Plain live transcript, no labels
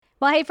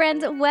Well, hey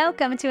friends,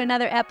 welcome to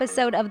another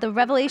episode of the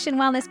Revelation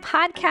Wellness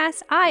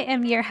Podcast. I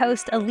am your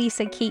host,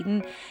 Elisa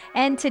Keaton,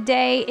 and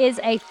today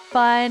is a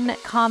fun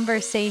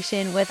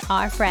conversation with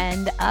our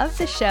friend of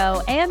the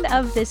show and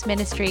of this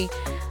ministry,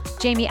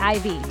 Jamie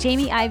Ivey.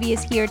 Jamie Ivey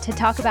is here to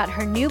talk about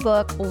her new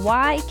book,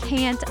 Why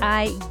Can't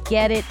I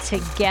Get It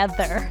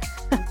Together?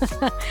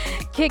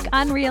 Kick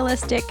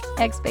unrealistic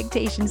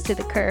expectations to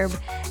the curb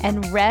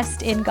and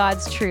rest in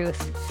God's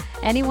truth.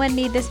 Anyone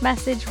need this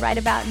message right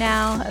about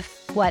now?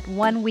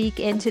 1 week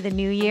into the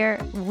new year?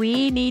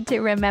 We need to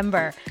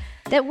remember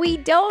that we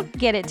don't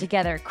get it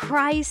together.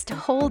 Christ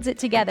holds it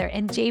together,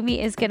 and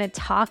Jamie is going to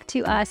talk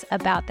to us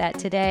about that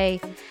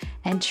today.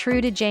 And true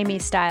to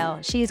Jamie's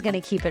style, she is going to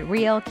keep it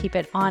real, keep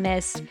it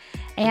honest,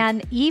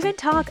 and even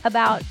talk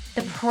about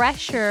the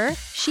pressure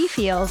she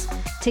feels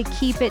to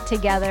keep it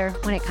together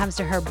when it comes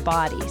to her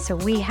body. So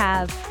we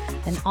have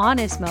an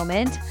honest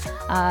moment.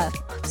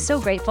 So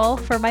grateful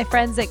for my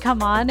friends that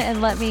come on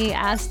and let me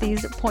ask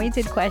these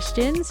pointed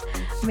questions.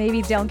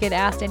 Maybe don't get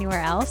asked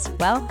anywhere else.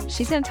 Well,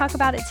 she's going to talk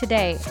about it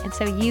today. And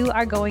so you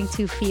are going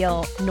to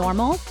feel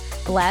normal,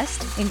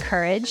 blessed,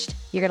 encouraged.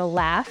 You're going to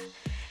laugh.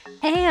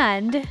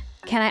 And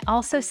can I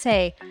also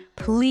say,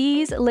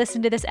 please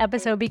listen to this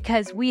episode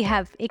because we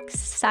have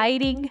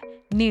exciting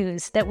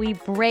news that we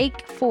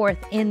break forth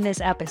in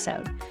this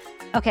episode.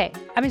 Okay,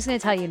 I'm just going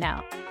to tell you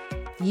now.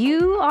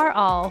 You are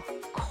all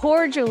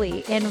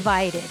cordially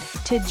invited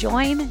to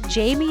join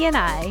Jamie and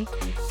I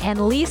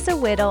and Lisa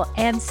Whittle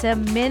and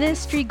some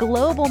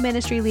global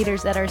ministry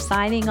leaders that are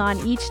signing on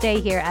each day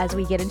here as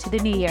we get into the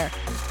new year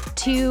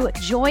to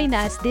join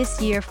us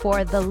this year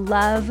for the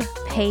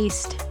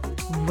love-paced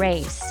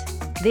race.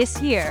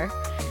 This year,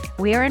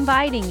 we are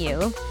inviting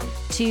you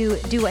to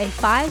do a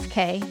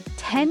 5K,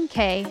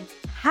 10K,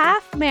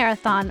 half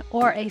marathon,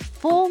 or a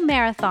full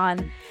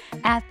marathon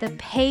at the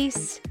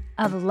pace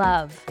of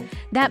love.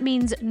 That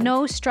means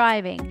no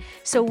striving.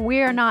 So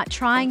we're not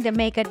trying to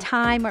make a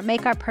time or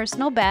make our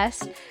personal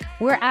best.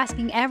 We're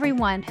asking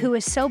everyone who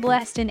is so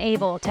blessed and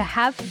able to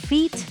have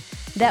feet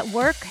that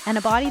work and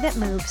a body that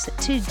moves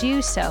to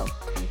do so.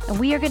 And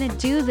we are going to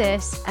do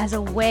this as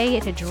a way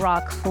to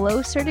draw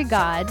closer to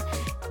God,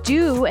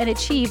 do and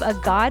achieve a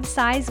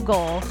God-sized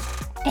goal.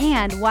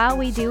 And while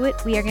we do it,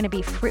 we are going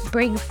to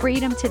bring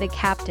freedom to the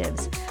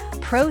captives.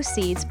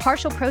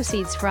 Partial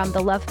proceeds from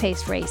the Love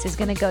Pace race is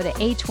going to go to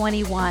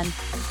A21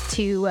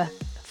 to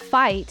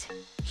fight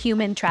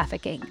human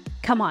trafficking.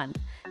 Come on.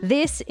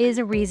 This is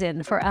a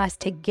reason for us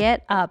to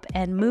get up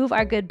and move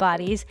our good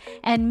bodies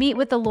and meet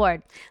with the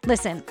Lord.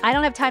 Listen, I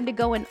don't have time to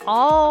go in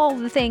all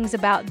the things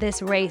about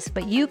this race,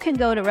 but you can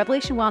go to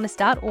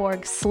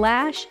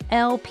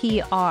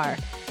revelationwellness.org/LPR.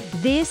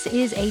 This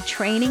is a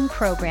training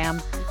program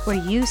where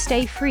you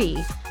stay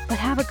free, but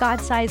have a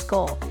God-sized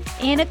goal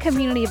in a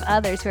community of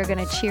others who are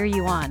going to cheer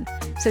you on.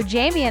 So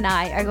Jamie and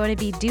I are going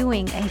to be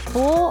doing a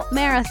full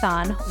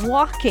marathon,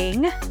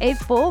 walking a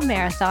full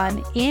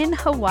marathon in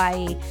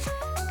Hawaii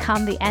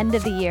come the end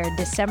of the year,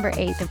 December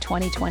 8th of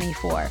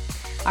 2024.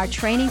 Our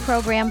training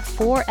program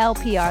for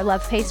LPR,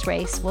 Love Pace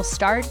Race, will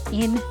start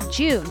in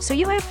June. So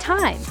you have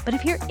time. But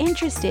if you're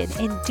interested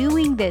in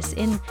doing this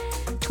in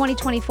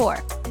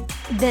 2024,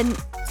 then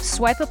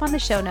swipe up on the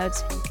show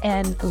notes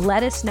and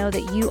let us know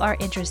that you are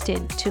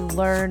interested to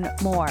learn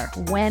more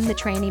when the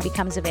training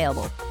becomes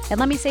available. And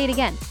let me say it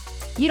again.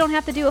 You don't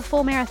have to do a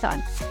full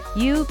marathon.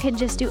 You can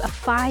just do a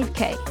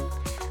 5K,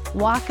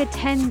 walk a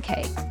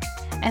 10K,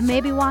 and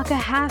maybe walk a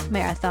half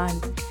marathon.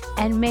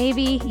 And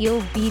maybe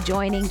you'll be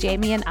joining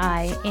Jamie and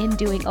I in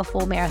doing a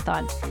full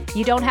marathon.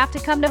 You don't have to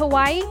come to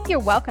Hawaii. You're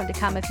welcome to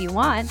come if you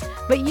want,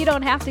 but you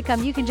don't have to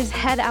come. You can just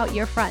head out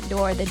your front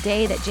door the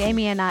day that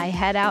Jamie and I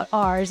head out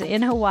ours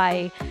in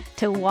Hawaii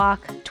to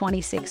walk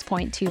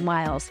 26.2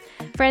 miles.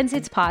 Friends,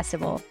 it's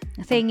possible.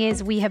 The thing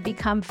is, we have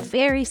become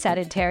very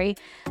sedentary.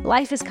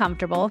 Life is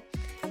comfortable.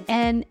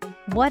 And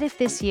what if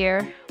this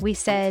year we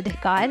said,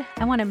 God,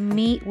 I want to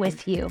meet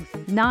with you,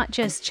 not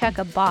just check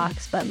a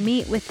box, but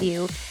meet with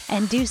you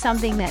and do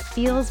something that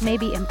feels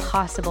maybe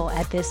impossible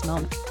at this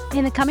moment.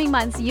 In the coming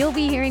months, you'll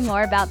be hearing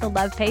more about the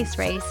Love Pace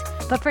race.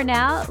 But for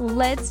now,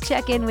 let's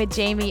check in with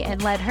Jamie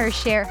and let her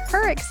share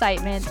her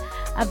excitement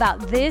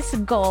about this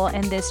goal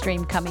and this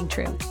dream coming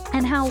true,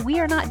 and how we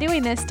are not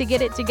doing this to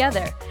get it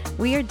together.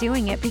 We are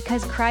doing it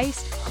because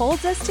Christ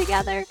holds us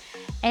together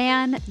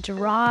and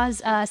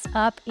draws us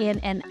up in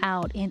and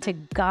out into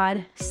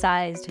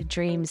God-sized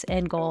dreams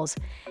and goals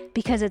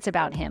because it's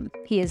about Him.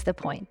 He is the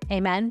point.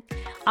 Amen?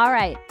 All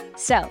right.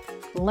 So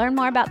learn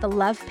more about the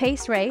Love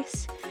Pace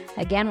race.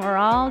 Again, we're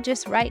all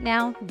just right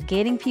now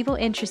getting people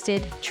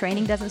interested.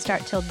 Training doesn't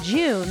start till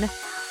June,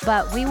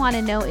 but we want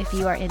to know if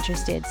you are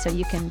interested. So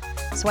you can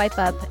swipe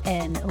up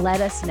and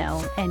let us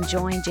know and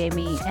join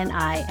Jamie and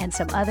I and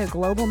some other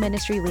global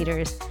ministry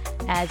leaders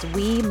as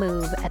we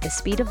move at the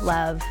speed of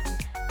love,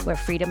 where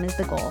freedom is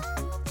the goal.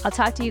 I'll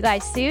talk to you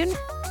guys soon.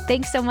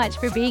 Thanks so much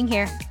for being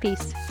here.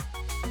 Peace.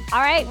 All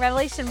right,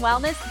 Revelation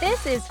Wellness.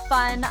 This is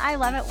fun. I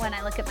love it when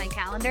I look at my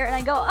calendar and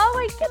I go, oh,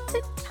 I get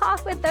to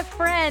talk with a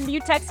friend. You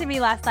texted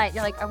me last night.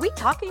 You're like, are we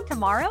talking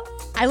tomorrow?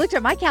 I looked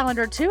at my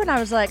calendar too, and I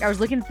was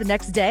looking at the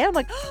next day. I'm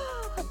like,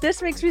 oh,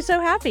 this makes me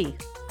so happy.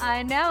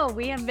 I know.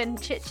 We have been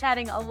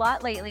chit-chatting a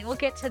lot lately. We'll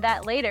get to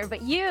that later.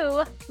 But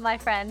you, my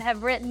friend,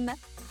 have written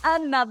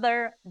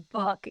another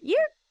book. You're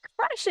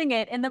crushing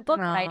it in the book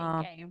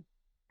writing game.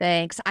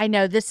 Thanks. I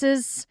know this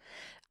is,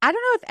 I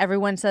don't know if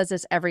everyone says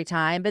this every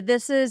time, but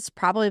this is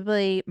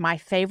probably my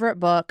favorite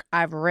book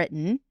I've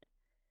written.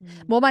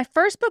 Well, my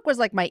first book was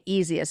like my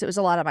easiest. It was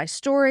a lot of my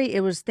story. It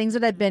was things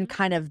that had been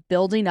kind of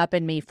building up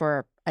in me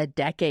for a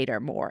decade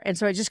or more. And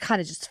so it just kind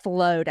of just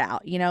flowed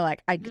out,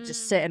 like I could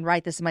just sit and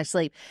write this in my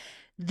sleep.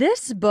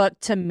 This book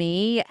to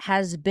me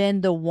has been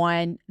the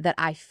one that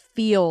I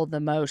feel the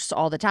most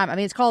all the time. I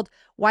mean, it's called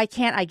Why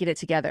Can't I Get It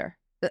Together?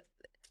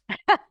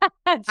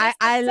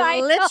 I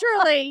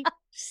literally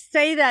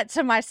say that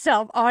to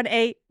myself on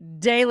a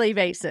daily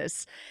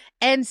basis.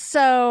 And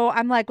so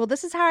I'm like, well,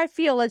 this is how I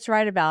feel. Let's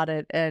write about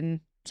it. And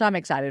so I'm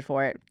excited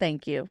for it.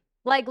 Thank you.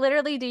 Like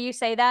literally, do you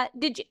say that?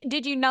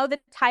 Did you know the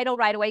title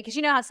right away? Because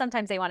you know how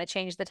sometimes they want to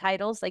change the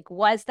titles. Like,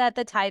 was that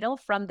the title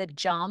from the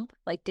jump?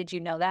 Like, did you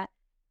know that?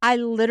 I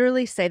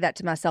literally say that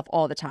to myself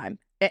all the time.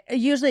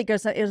 Usually it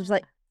was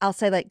like, I'll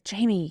say like,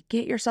 Jamie,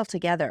 get yourself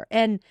together.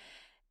 And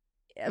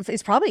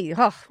it's probably,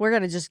 we're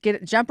going to just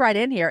jump right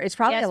in here. It's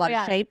probably a lot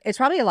of shame. It's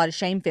probably a lot of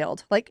shame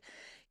filled. Like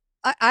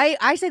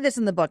I say this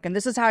in the book, and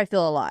this is how I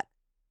feel a lot.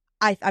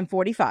 I'm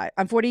 45.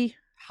 I'm 40.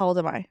 How old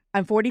am I?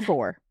 I'm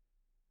 44.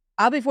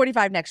 I'll be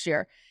 45 next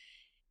year.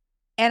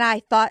 And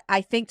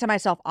I think to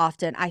myself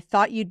often, I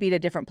thought you'd be at a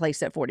different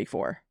place at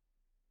 44.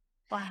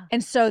 Wow.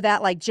 And so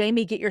that like,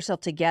 Jamie, get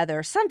yourself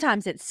together.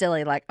 Sometimes it's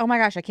silly. Like, oh my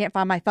gosh, I can't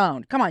find my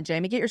phone. Come on,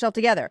 Jamie, get yourself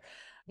together.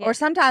 Yeah. Or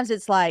sometimes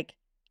it's like,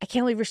 I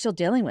can't believe you're still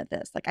dealing with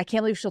this. Like, I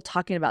can't believe you're still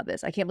talking about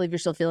this. I can't believe you're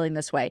still feeling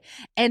this way.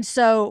 And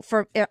so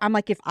I'm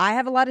like, if I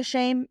have a lot of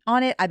shame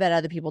on it, I bet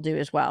other people do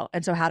as well.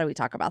 And so how do we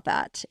talk about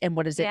that? And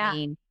what does it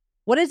mean?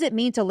 What does it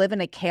mean to live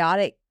in a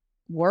chaotic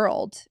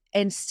world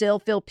and still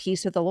feel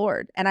peace with the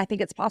Lord? And I think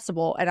it's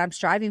possible, and I'm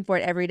striving for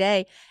it every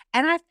day.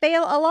 And I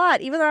fail a lot,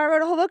 even though I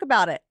wrote a whole book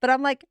about it. But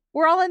I'm like,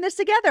 we're all in this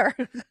together.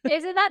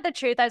 Isn't that the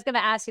truth? I was going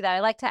to ask you that.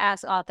 I like to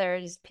ask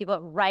authors, people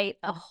write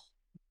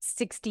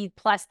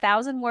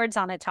 60,000+ words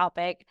on a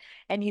topic,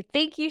 and you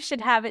think you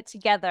should have it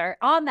together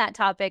on that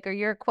topic, or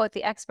you're, quote,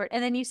 the expert,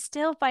 and then you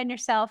still find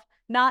yourself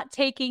not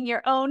taking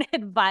your own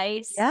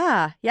advice.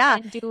 Yeah.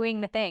 And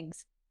doing the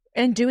things.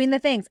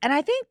 And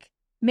I think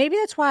maybe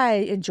that's why I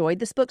enjoyed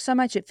this book so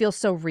much. It feels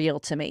so real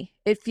to me.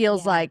 It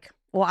feels like,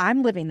 well,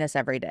 I'm living this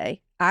every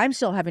day. I'm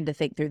still having to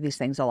think through these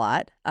things a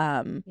lot.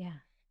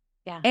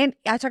 Yeah. And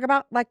I talk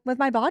about like with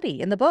my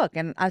body in the book,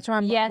 and that's why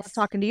I'm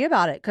talking to you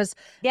about it, because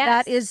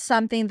that is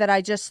something that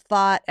I just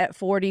thought at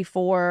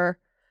 44,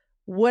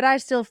 would I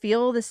still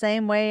feel the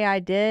same way I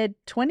did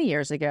 20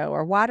 years ago?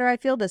 Or why do I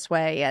feel this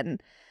way?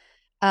 And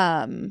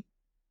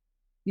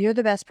you're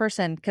the best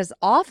person, because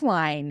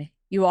offline,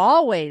 you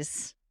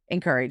always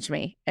encourage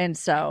me. And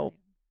so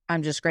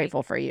I'm just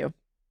grateful for you.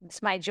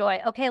 It's my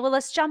joy. Okay, well,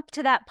 let's jump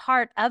to that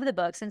part of the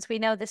book. Since we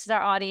know this is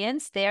our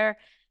audience, they're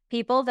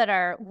people that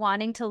are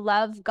wanting to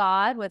love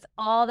God with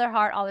all their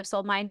heart, all their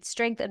soul, mind,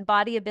 strength, and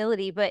body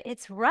ability, but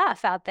it's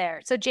rough out there.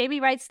 So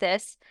Jamie writes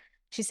this.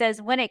 She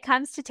says, when it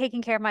comes to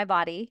taking care of my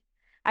body,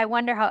 I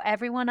wonder how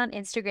everyone on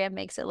Instagram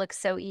makes it look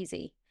so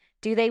easy.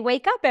 Do they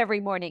wake up every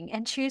morning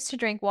and choose to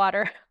drink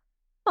water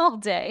all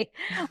day?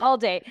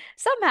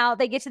 Somehow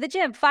they get to the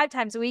gym 5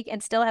 times a week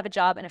and still have a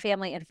job and a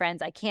family and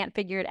friends. I can't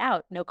figure it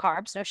out. No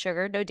carbs, no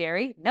sugar, no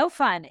dairy, no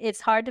fun. It's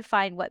hard to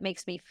find what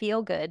makes me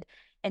feel good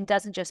and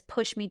doesn't just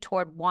push me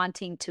toward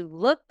wanting to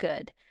look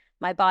good.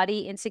 My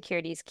body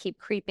insecurities keep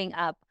creeping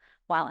up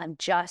while I'm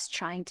just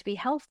trying to be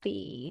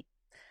healthy.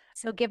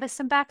 So give us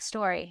some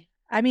backstory.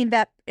 I mean,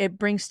 that it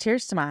brings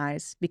tears to my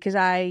eyes, because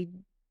I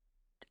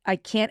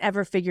can't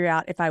ever figure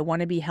out if I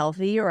want to be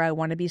healthy or I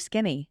want to be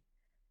skinny.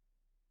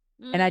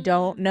 And I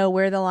don't know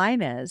where the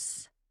line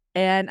is.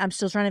 And I'm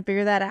still trying to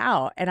figure that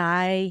out. And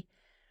I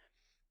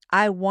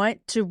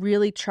want to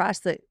really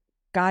trust that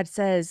God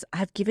says,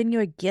 I've given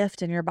you a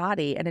gift in your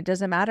body, and it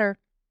doesn't matter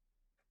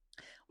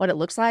what it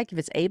looks like, if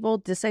it's able,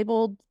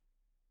 disabled,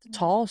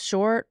 tall,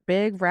 short,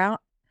 big, round.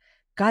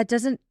 God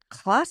doesn't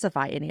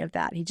classify any of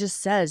that. He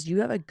just says, you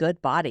have a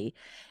good body.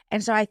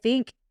 And so I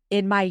think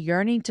in my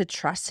yearning to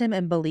trust him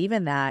and believe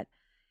in that,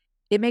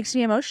 it makes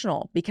me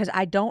emotional, because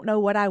I don't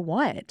know what I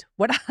want.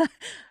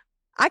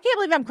 I can't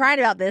believe I'm crying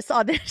about this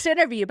on this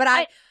interview,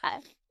 but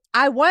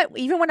I want,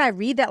 even when I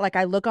read that, like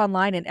I look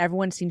online and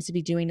everyone seems to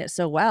be doing it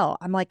so well.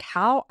 I'm like,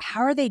 how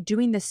are they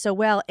doing this so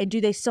well? And do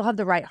they still have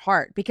the right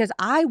heart? Because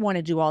I want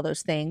to do all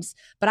those things,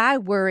 but I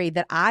worry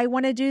that I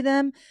want to do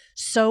them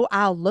so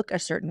I'll look a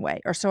certain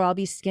way, or so I'll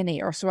be skinny,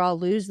 or so I'll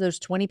lose those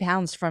 20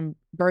 pounds from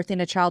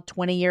birthing a child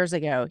 20 years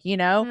ago,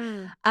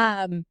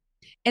 And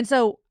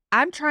so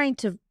I'm trying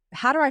to,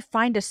 how do I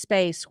find a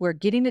space where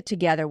getting it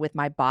together with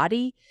my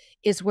body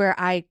is where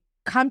I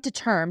come to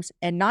terms,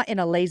 and not in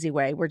a lazy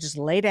way, where just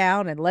lay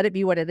down and let it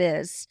be what it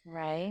is.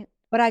 Right.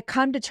 But I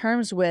come to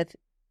terms with,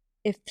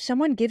 if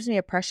someone gives me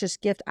a precious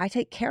gift, I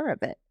take care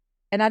of it.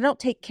 And I don't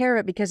take care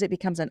of it because it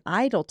becomes an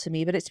idol to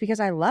me, but it's because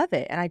I love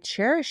it and I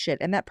cherish it.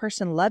 And that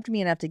person loved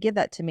me enough to give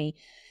that to me.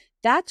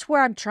 That's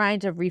where I'm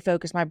trying to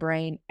refocus my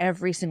brain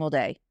every single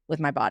day with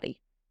my body.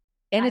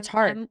 And it's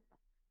hard.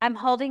 I'm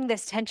holding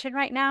this tension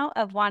right now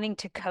of wanting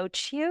to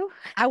coach you.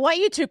 I want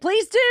you to.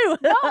 Please do.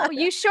 No,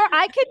 you sure?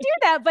 I could do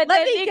that, but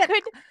then it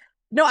could.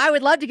 No, I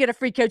would love to get a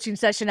free coaching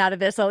session out of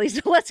this,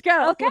 Elisa. Let's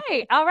go.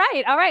 Okay. All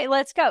right.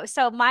 Let's go.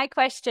 So my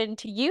question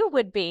to you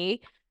would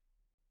be,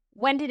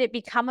 when did it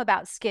become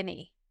about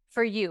skinny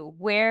for you?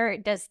 Where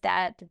does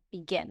that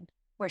begin?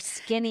 Where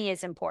skinny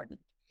is important?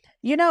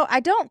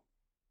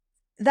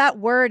 That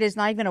word is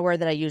not even a word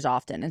that I use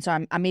often. And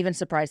so I'm even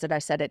surprised that I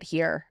said it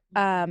here.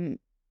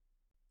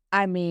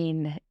 I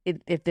mean,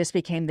 if this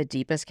became the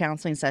deepest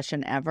counseling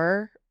session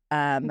ever,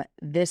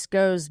 this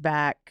goes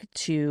back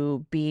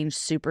to being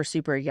super,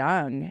 super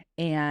young,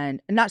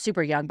 and not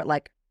super young, but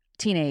like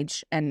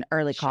teenage and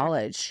early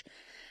college,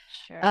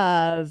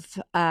 of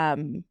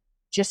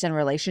just in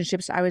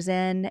relationships I was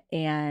in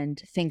and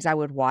things I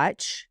would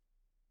watch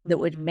that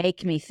would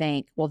make me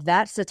think, well,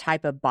 that's the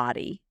type of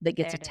body that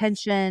gets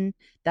attention.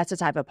 That's the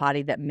type of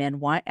body that men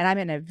want. And I'm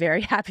in a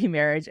very happy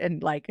marriage.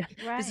 And like,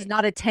 this is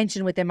not a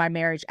tension within my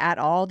marriage at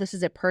all. This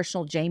is a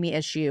personal Jamie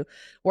issue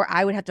where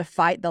I would have to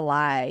fight the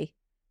lie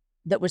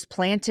that was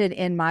planted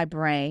in my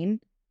brain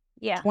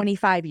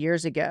 25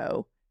 years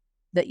ago,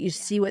 that you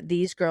see what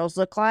these girls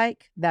look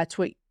like. That's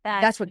what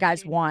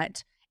guys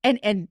want.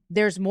 And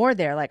there's more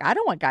there. Like, I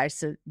don't want guys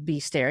to be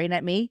staring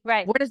at me.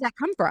 Right. Where does that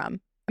come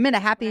from? I'm in a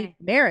happy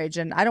marriage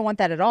and I don't want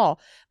that at all.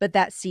 But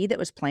that seed that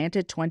was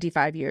planted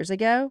 25 years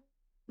ago,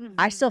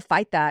 I still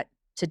fight that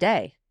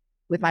today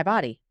with my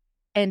body.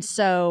 And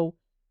so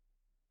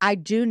I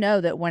do know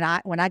that when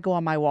I go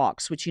on my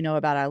walks, which you know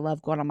about, I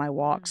love going on my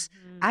walks,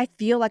 I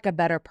feel like a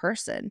better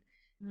person.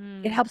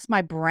 It helps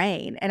my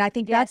brain. And I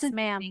think that's a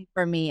thing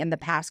for me in the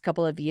past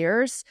couple of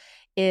years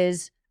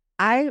is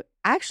I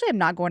actually am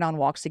not going on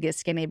walks to get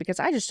skinny, because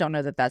I just don't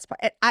know that that's,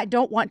 I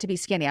don't want to be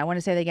skinny. I want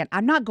to say that again.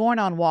 I'm not going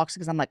on walks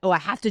because I'm like, oh, I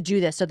have to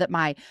do this so that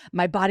my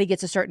body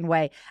gets a certain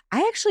way. I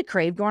actually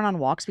crave going on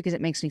walks because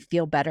it makes me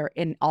feel better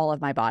in all of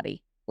my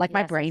body. Like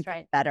my brain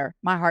feels better.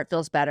 My heart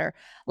feels better.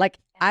 Like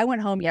I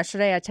went home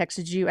yesterday, I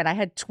texted you and I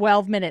had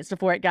 12 minutes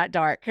before it got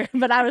dark,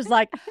 but I was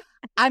like,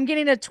 I'm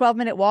getting a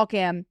 12-minute walk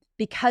in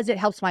because it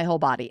helps my whole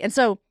body. And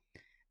so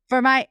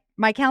for my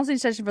counseling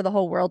session for the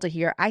whole world to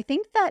hear, I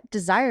think that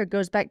desire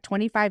goes back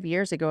 25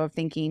 years ago of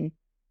thinking,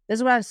 this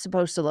is what I'm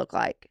supposed to look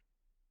like.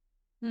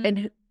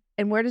 And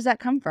where does that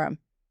come from?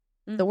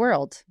 The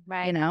world,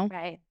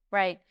 right?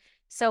 Right.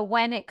 So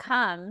when it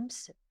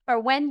comes, or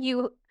when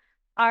you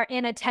are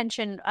in a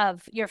tension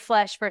of your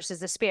flesh versus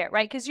the spirit,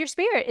 right? Because your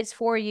spirit is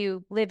for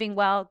you living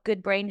well,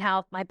 good brain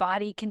health. My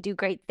body can do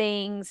great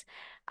things.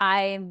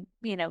 I,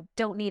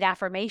 don't need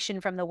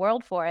affirmation from the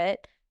world for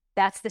it.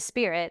 That's the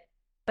spirit.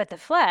 But the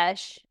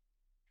flesh,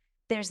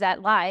 there's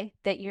that lie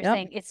that you're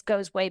saying it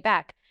goes way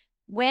back.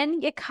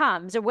 When it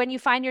comes, or when you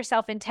find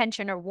yourself in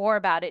tension or war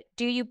about it,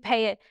 do you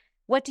pay it?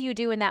 What do you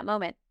do in that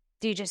moment?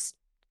 Do you just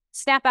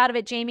snap out of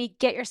it, Jamie,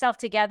 get yourself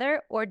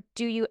together? Or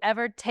do you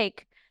ever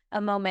take a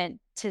moment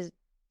to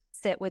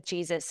sit with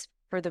Jesus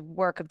for the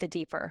work of the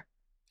deeper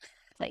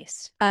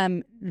place?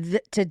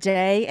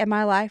 Today in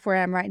my life, where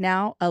I am right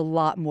now, a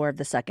lot more of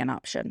the second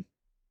option.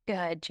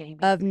 Good, Jamie.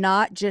 Of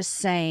not just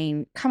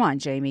saying, come on,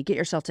 Jamie, get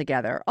yourself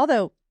together.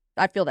 Although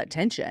I feel that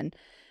tension.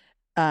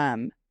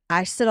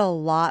 I sit a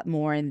lot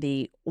more in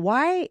the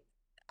why.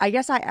 I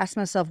guess I ask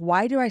myself,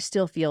 why do I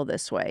still feel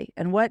this way?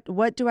 And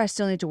what do I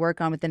still need to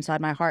work on with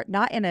inside my heart?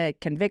 Not in a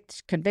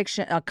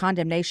conviction, a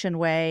condemnation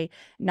way,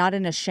 not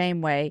in a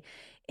shame way,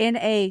 in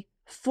a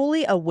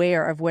fully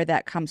aware of where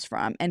that comes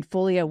from and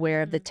fully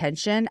aware of the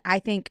tension. I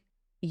think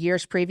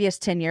years previous,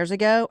 10 years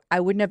ago, I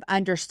wouldn't have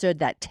understood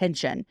that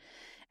tension.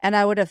 And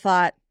I would have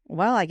thought,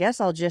 well, I guess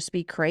I'll just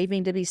be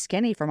craving to be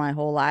skinny for my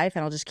whole life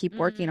and I'll just keep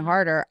working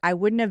harder. I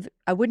wouldn't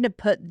have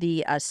put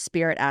the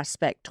spirit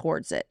aspect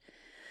towards it.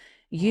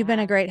 You've been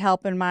a great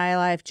help in my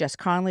life. Jess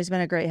Conley's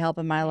been a great help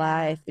in my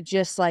life.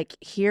 Just like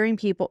hearing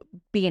people,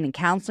 being in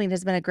counseling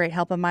has been a great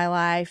help in my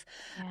life.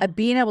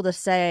 Being able to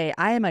say,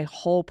 I am a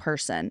whole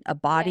person, a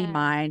body,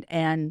 mind,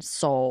 and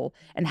soul.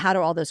 And how do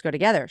all those go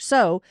together?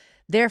 So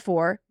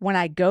therefore, when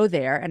I go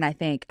there and I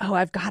think, oh,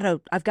 I've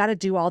got to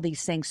do all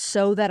these things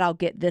so that I'll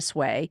get this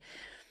way,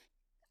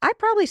 I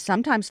probably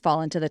sometimes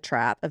fall into the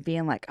trap of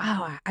being like,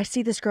 oh, I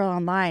see this girl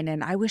online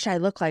and I wish I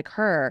looked like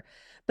her.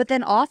 But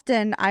then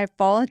often I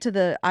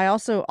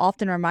also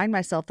often remind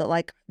myself that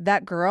like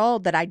that girl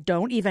that I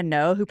don't even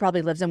know, who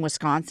probably lives in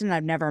Wisconsin and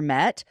I've never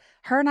met,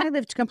 her and I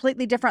lived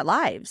completely different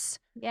lives.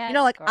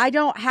 Yeah. I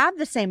don't have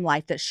the same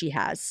life that she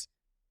has.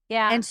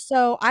 Yeah. And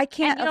so I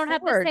can't And you don't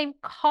have the afford. same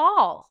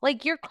call.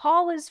 Like your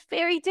call is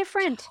very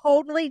different.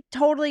 Totally,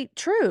 totally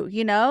true,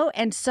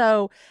 And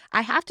so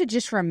I have to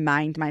just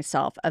remind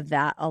myself of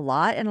that a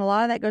lot. And a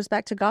lot of that goes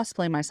back to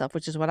gospeling myself,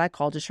 which is what I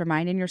call just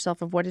reminding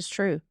yourself of what is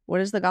true. What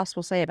does the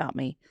gospel say about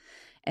me?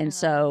 And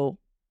so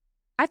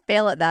I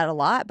fail at that a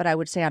lot, but I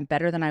would say I'm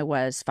better than I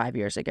was 5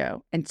 years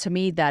ago. And to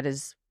me, that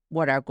is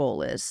what our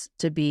goal is,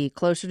 to be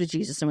closer to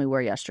Jesus than we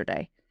were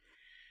yesterday.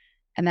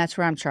 And that's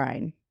where I'm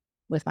trying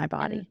with my And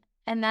body.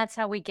 and that's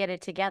how we get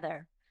it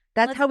together.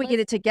 That's how we get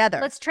it together.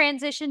 Let's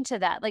transition to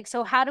that. Like,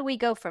 so how do we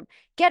go from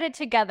get it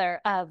together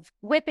of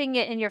whipping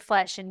it in your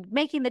flesh and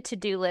making the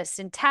to-do list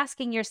and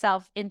tasking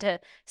yourself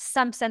into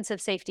some sense of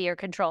safety or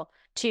control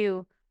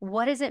to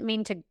what does it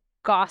mean to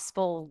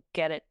gospel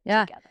get it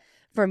together?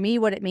 For me,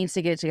 what it means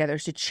to get it together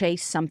is to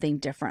chase something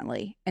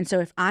differently. And so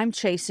if I'm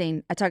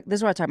chasing, this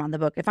is what I talk about in the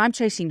book. If I'm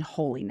chasing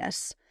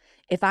holiness,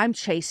 if I'm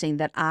chasing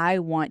that I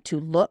want to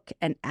look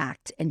and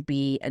act and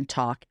be and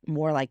talk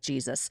more like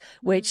Jesus,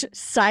 which,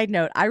 side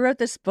note, I wrote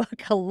this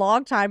book a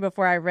long time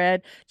before I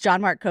read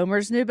John Mark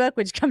Comer's new book,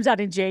 which comes out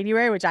in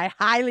January, which I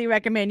highly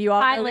recommend you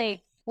all.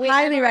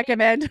 Highly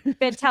recommend.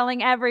 Been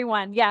telling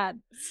everyone. Yeah.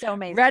 So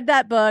amazing. Read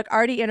that book,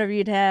 already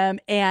interviewed him.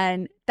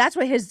 And that's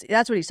what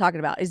he's talking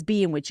about, is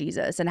being with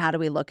Jesus and how do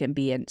we look and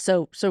be. And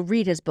so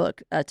read his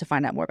book to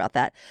find out more about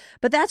that.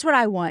 But that's what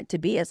I want to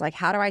be, is like,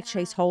 how do I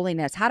chase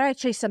holiness? How do I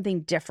chase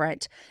something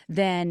different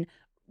than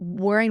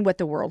wearing what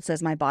the world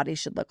says my body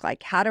should look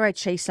like? How do I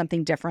chase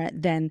something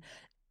different than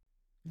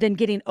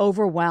getting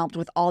overwhelmed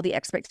with all the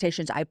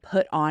expectations I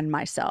put on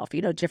myself,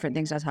 different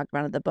things I talk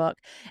about in the book.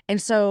 And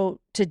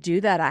so to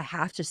do that, I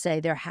have to say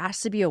there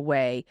has to be a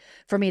way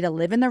for me to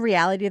live in the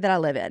reality that I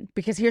live in,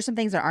 because here's some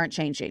things that aren't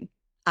changing.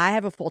 I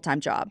have a full-time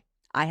job.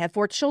 I have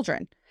 4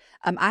 children.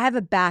 I have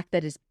a back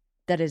that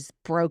is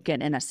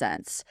broken in a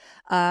sense.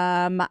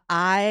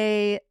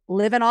 I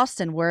live in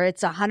Austin where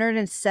it's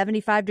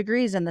 175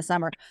 degrees in the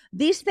summer.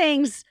 These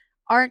things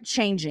aren't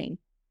changing.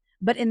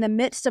 But in the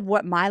midst of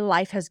what my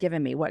life has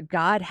given me, what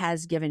God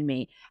has given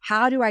me,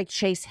 how do I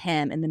chase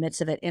him in the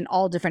midst of it in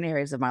all different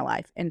areas of my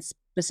life? And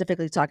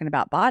specifically talking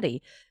about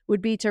body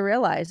would be to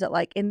realize that,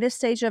 like, in this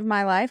stage of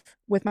my life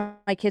with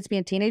my kids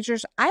being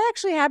teenagers, I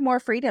actually had more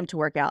freedom to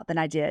work out than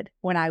I did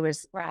when I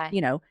was,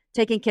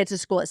 taking kids to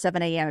school at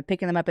 7 a.m. and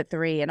picking them up at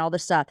 3 and all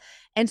this stuff.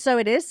 And so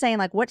it is saying,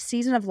 like, what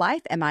season of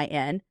life am I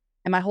in?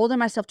 Am I holding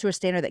myself to a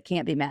standard that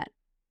can't be met?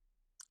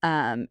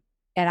 And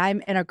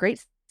I'm in a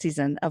great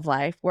season of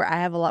life where I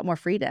have a lot more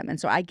freedom. And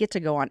so I get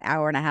to go on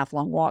hour-and-a-half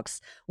long walks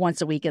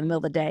once a week in the middle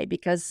of the day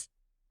because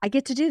I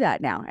get to do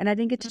that now. And I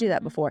didn't get to do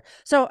that before.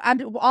 So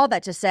I'm all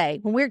that to say,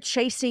 when we're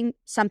chasing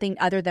something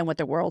other than what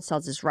the world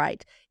tells is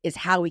right, is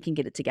how we can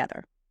get it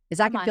together. Is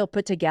I can feel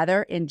put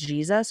together in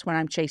Jesus when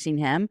I'm chasing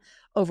him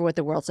over what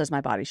the world says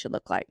my body should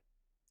look like.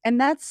 And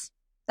that's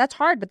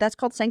hard, but that's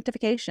called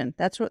sanctification.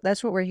 That's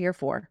what we're here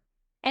for.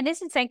 And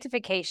isn't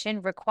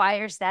sanctification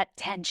requires that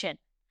tension?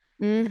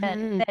 We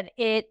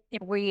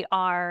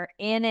are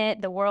in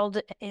it. The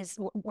world is,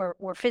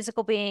 we're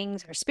physical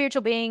beings, we're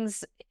spiritual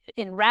beings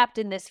enwrapped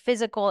in this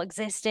physical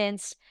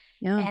existence.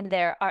 Yeah. And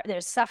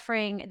there's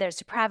suffering, there's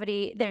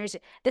depravity.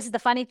 This is the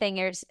funny thing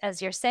is,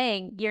 as you're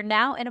saying, you're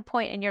now in a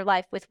point in your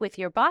life with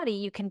your body,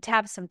 you can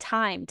have some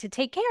time to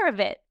take care of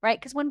it, right?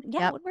 Because when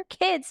we're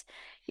kids,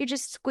 you're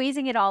just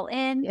squeezing it all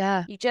in.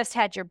 Yeah. You just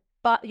had your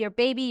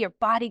baby, your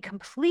body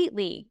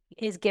completely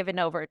is given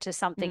over to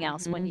something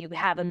else. When you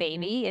have a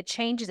baby, it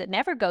changes, it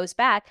never goes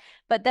back.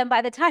 But then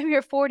by the time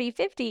you're 40,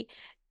 50,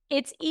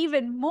 it's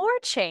even more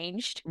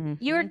changed.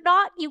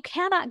 You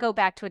cannot go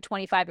back to a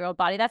 25-year-old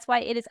body. That's why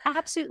it is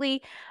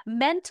absolutely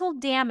mental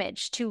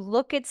damage to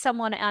look at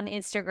someone on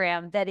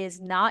Instagram that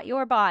is not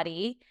your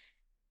body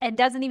and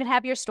doesn't even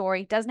have your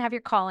story, doesn't have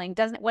your calling,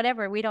 doesn't,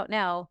 whatever, we don't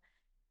know.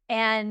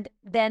 And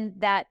then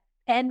that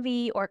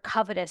envy or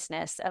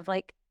covetousness of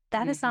like,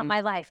 that is not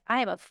my life.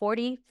 I am a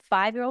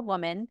 45-year-old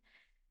woman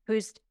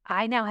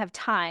I now have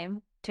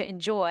time to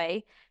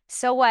enjoy.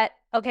 So what?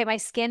 Okay, my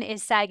skin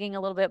is sagging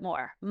a little bit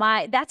more.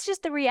 That's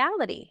just the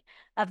reality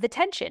of the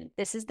tension.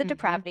 This is the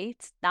depravity.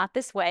 It's not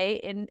this way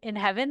in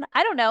heaven.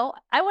 I don't know.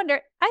 I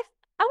wonder,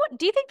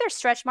 do you think there's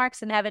stretch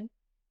marks in heaven?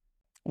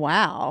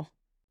 Wow.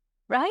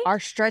 Right? Are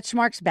stretch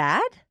marks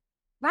bad?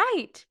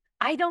 Right.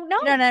 I don't know.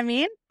 You know what I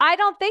mean? I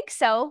don't think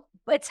so.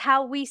 It's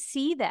how we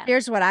see them.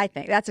 Here's what I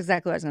think. That's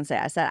exactly what I was going to say.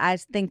 I said, I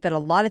think that a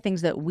lot of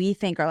things that we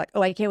think are like,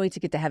 oh, I can't wait to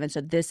get to heaven, so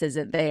this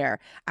isn't there.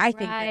 I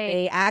think that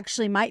they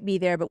actually might be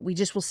there, but we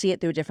just will see it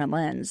through a different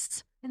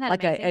lens.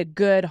 Like a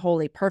good,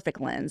 holy,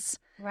 perfect lens.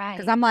 Right.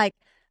 Because I'm like,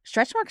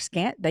 stretch marks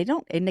they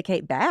don't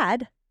indicate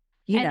bad,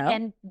 you know.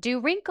 And do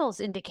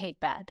wrinkles indicate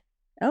bad?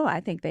 Oh, I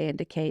think they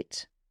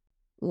indicate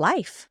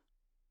life.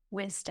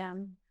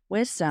 Wisdom.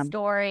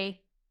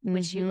 Story.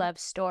 Which you love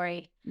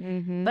story.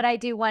 But I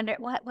do wonder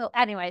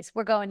anyways,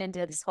 we're going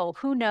into this whole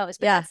who knows,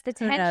 but that's the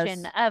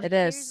tension of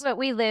here's what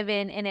we live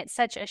in, and it's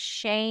such a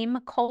shame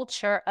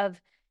culture of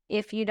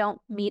if you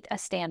don't meet a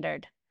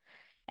standard.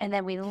 And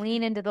then we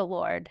lean into the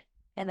Lord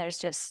and there's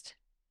just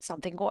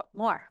something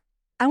more.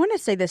 I want to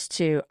say this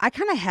too. I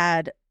kind of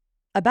had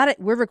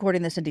we're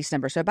recording this in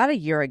December. So about a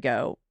year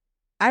ago,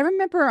 I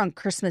remember on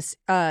Christmas,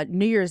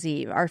 New Year's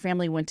Eve, our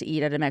family went to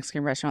eat at a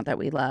Mexican restaurant that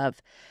we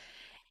love.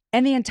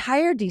 And the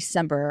entire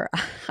December,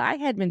 I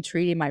had been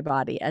treating my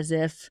body as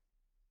if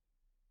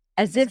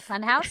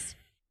Fun house,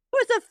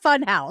 it was a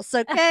fun house,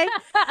 okay?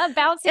 a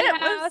bouncy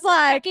It house, was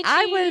like Chuck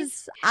E.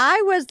 Cheese.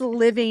 I was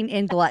living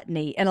in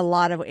gluttony in a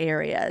lot of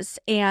areas,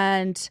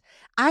 and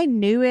I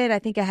knew it. I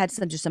think I had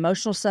some just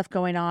emotional stuff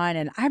going on,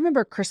 and I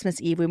remember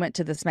Christmas Eve, we went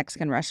to this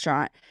Mexican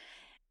restaurant,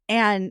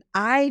 and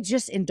I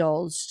just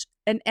indulged,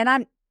 and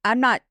I'm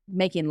not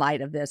making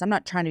light of this. I'm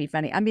not trying to be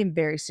funny. I'm being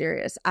very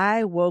serious.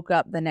 I woke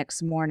up the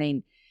next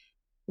morning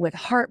with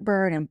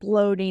heartburn and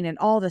bloating and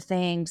all the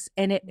things.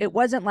 And it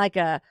wasn't like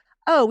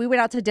oh, we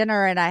went out to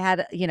dinner and I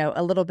had,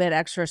 a little bit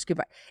extra scoop.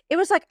 It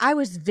was like I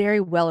was very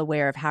well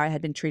aware of how I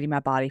had been treating my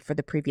body for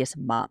the previous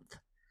month.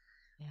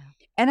 Yeah.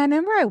 And I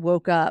remember I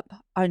woke up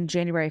on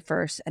January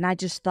 1st and I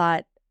just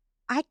thought,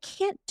 I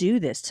can't do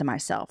this to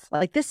myself.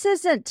 Like this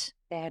isn't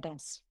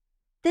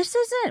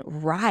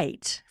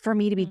right for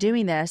me to be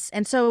doing this.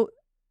 And so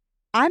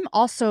I'm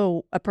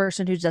also a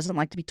person who doesn't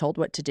like to be told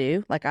what to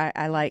do. Like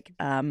I like,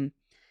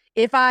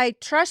 if I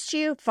trust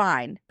you,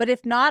 fine. But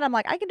if not, I'm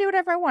like, I can do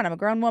whatever I want. I'm a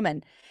grown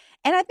woman.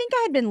 And I think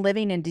I had been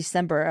living in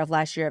December of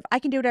last year. If I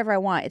can do whatever I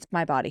want, it's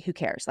my body. Who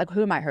cares? Like,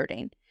 who am I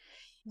hurting?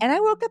 And I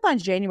woke up on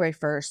January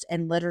 1st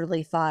and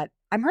literally thought,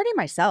 I'm hurting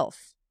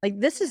myself. Like,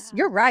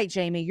 you're right,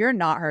 Jamie. You're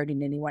not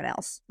hurting anyone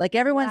else. Like,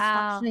 everyone's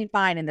functioning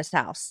fine in this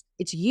house.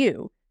 It's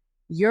you.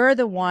 You're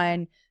the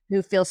one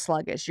who feels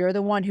sluggish. You're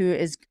the one who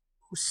is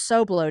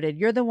so bloated.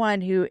 You're the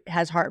one who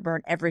has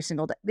heartburn every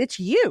single day. It's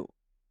you.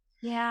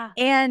 Yeah.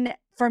 And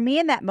for me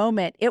in that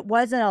moment, it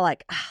wasn't a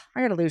like,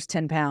 I got to lose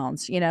 10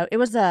 pounds. It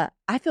was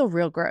I feel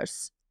real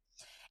gross.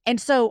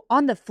 And so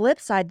on the flip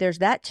side, there's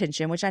that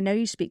tension, which I know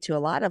you speak to a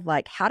lot of,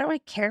 like, how do I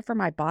care for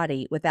my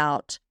body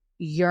without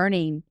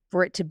yearning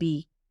for it to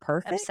be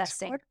perfect?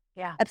 Obsessing.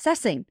 Yeah.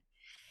 Obsessing.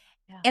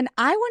 Yeah. And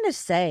I want to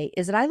say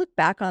is that I look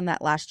back on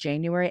that last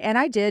January and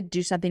I did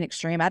do something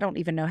extreme. I don't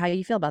even know how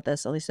you feel about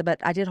this, Elisa, but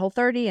I did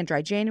Whole30 and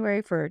Dry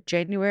January for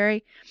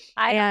January.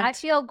 I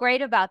feel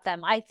great about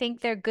them. I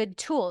think they're good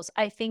tools.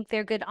 I think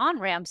they're good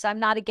on-ramps.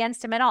 I'm not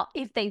against them at all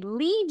if they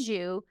lead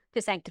you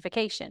to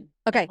sanctification.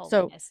 Okay,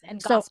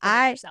 and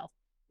gospel yourself.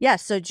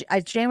 Yes. So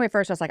January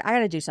 1st, I was like, I got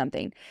to do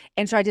something.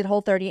 And so I did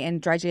Whole30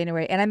 and Dry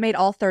January, and I made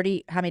all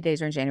 30. How many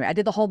days are in January? I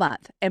did the whole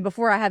month. And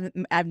before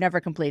I've never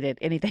completed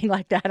anything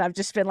like that. I've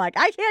just been like,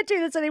 I can't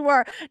do this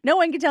anymore. No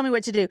one can tell me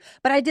what to do.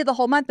 But I did the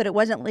whole month, but it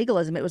wasn't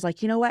legalism. It was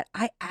like, you know what?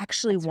 I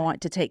actually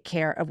want to take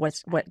care of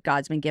what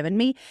God's been giving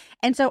me.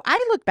 And so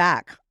I look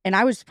back, and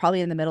I was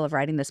probably in the middle of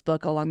writing this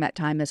book along that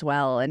time as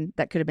well. And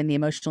that could have been the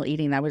emotional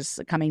eating I was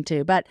coming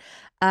to. But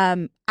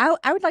I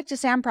would like to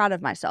say I'm proud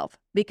of myself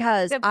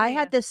because I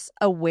had this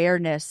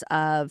awareness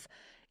of,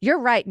 you're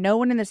right. No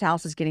one in this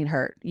house is getting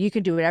hurt. You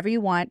can do whatever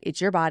you want.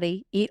 It's your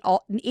body. Eat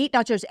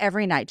nachos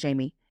every night,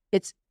 Jamie.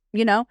 It's,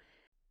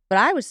 but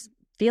I was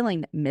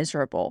feeling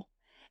miserable.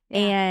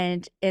 Yeah.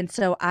 And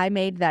so I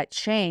made that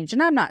change.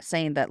 And I'm not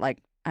saying that like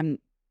I'm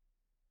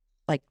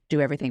like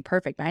do everything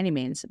perfect by any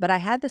means, but I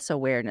had this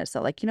awareness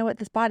that, like, you know what,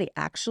 this body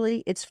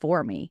actually, it's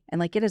for me. And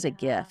like, it is a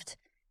gift.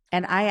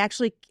 And it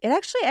actually,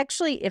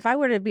 if I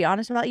were to be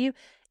honest about you,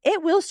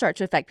 it will start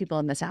to affect people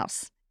in this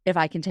house if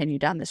I continue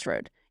down this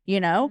road,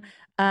 it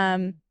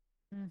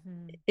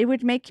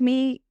would make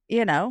me,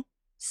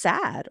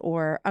 sad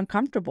or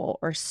uncomfortable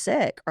or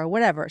sick or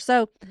whatever.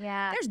 So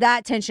there's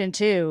that tension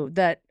too,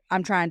 that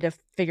I'm trying to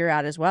figure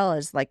out as well,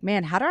 as like,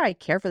 man, how do I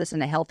care for this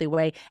in a healthy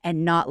way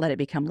and not let it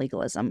become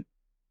legalism?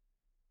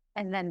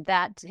 And then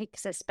that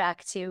takes us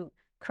back to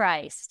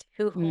Christ,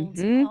 who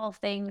holds all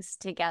things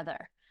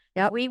together.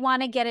 Yep. If we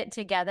want to get it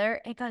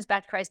together, it goes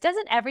back to Christ.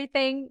 Doesn't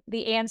everything,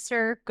 the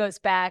answer goes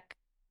back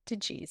to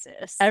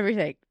Jesus?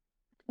 Everything.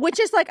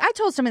 Which is like, I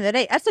told somebody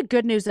that, that's the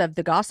good news of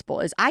the gospel,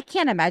 is I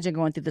can't imagine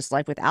going through this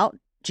life without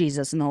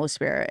Jesus and the Holy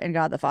Spirit and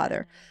God the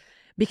Father.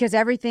 Because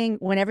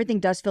when everything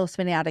does feel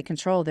spinning out of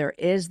control, there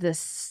is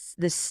this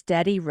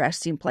steady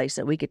resting place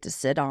that we get to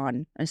sit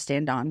on and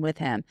stand on with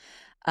him.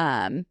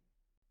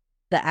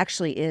 That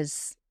actually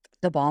is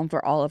the balm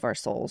for all of our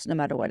souls, no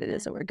matter what it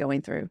is that we're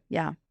going through.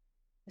 Yeah.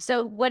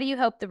 So what do you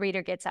hope the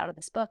reader gets out of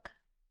this book?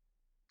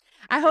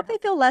 I hope they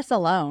feel less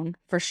alone,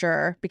 for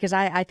sure, because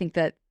I think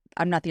that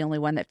I'm not the only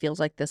one that feels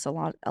like this a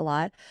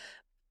lot.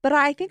 But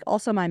I think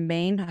also my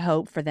main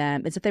hope for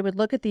them is that they would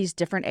look at these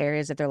different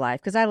areas of their life,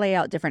 because I lay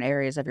out different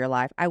areas of your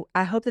life.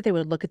 I hope that they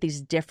would look at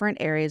these different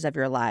areas of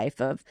your life,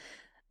 of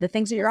the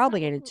things that you're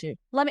obligated to.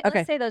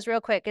 Let's say those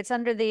real quick. It's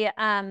under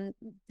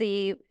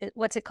the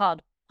what's it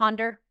called?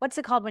 Ponder. What's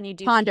it called when you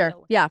do ponder?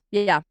 Yeah.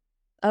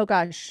 Oh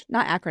gosh,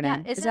 not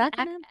acronym. Yeah, is that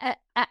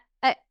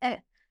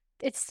acronym?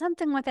 It's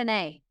something with an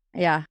A.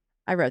 Yeah,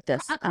 I wrote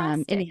this.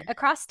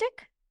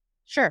 Acrostic?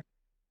 Sure.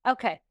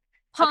 Okay.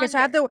 Ponder. Okay,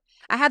 so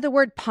I have the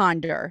word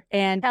ponder,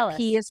 and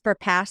P is for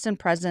past and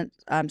present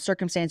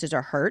circumstances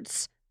or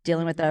hurts,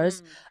 dealing with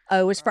those.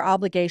 O is for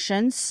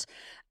obligations.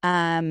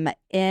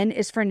 N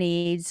is for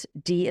needs,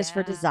 D is for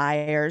Yeah.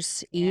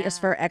 desires, E is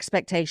Yeah. for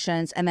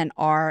expectations, and then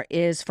R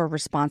is for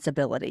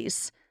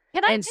responsibilities.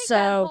 Can I And take that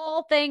so,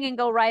 whole thing and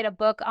go write a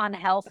book on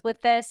health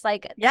with this?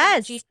 Like the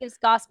yes. Jesus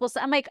gospel.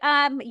 So I'm like,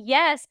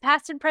 yes,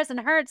 past and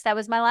present hurts. That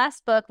was my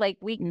last book. Like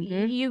Hmm.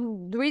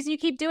 the reason you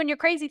keep doing your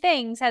crazy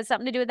things has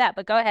something to do with that.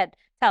 But go ahead,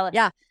 tell us.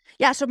 Yeah.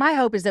 Yeah. So my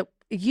hope is that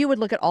you would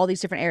look at all these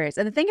different areas.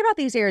 And the thing about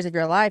these areas of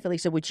your life,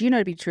 Elisa, which you know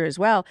to be true as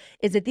well,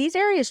 is that these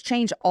areas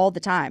change all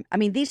the time. I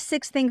mean, these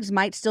 6 things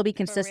might still be For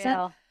consistent.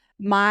 real.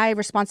 My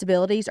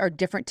responsibilities are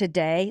different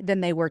today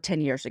than they were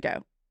 10 years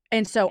ago.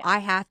 And so Yeah. I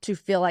have to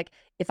feel like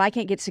if I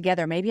can't get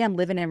together, maybe I'm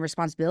living in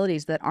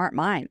responsibilities that aren't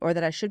mine or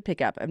that I should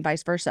pick up and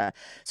vice versa.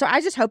 So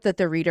I just hope that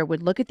the reader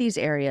would look at these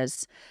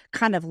areas,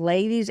 kind of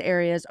lay these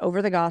areas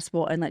over the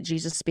gospel and let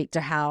Jesus speak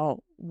to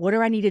what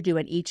do I need to do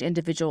in each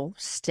individual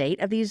state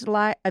of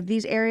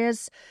these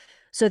areas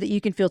so that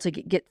you can feel to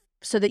get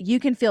so that you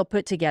can feel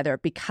put together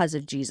because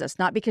of Jesus,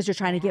 not because you're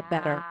trying to get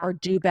better Yeah. or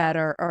do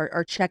better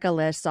or check a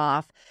list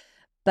off,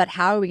 but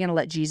how are we going to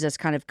let Jesus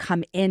kind of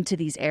come into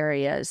these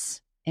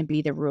areas and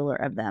be the ruler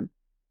of them?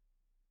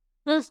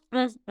 Mm,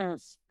 mm,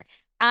 mm.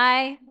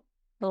 I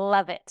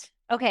love it.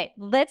 Okay,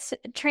 let's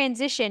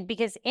transition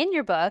because in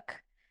your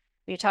book,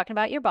 you're talking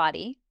about your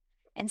body.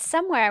 And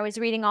somewhere I was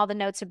reading all the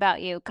notes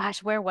about you.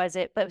 Gosh, where was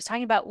it? But it was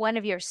talking about one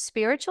of your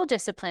spiritual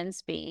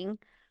disciplines being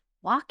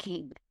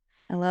walking.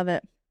 I love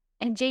it.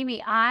 And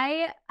Jamie,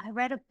 I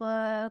read a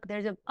book.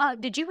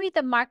 Did you read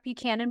the Mark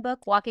Buchanan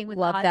book, Walking with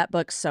Love God? that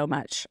book so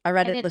much. I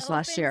read And it it this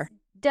last opens, year.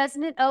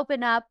 doesn't it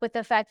open up with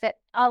the fact that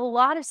a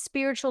lot of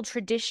spiritual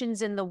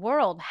traditions in the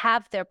world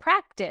have their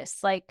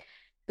practice? Like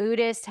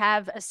Buddhists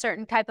have a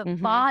certain type of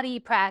Hmm. body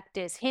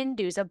practice,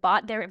 Hindus,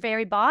 they're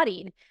very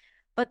bodied.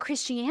 But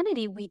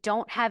Christianity, we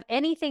don't have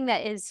anything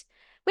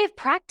we have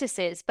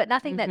practices, but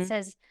nothing that Hmm.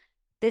 says,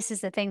 this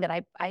is the thing that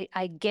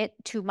I get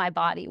to my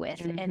body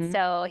with. And Hmm.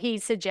 so he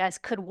suggests,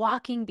 could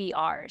walking be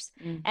ours?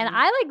 And Hmm.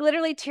 I like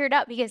literally teared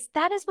up because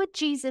that is what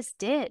Jesus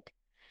did.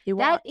 He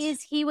walked.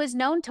 He was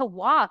known to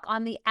walk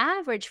on the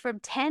average from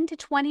 10 to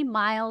 20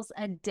 miles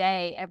a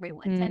day,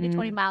 everyone, 10 to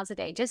 20 Mm. miles a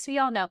day. Just so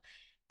y'all know,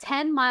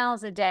 10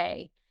 miles a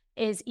day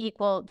is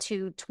equal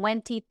to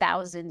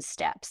 20,000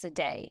 steps a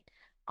day.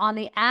 On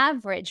the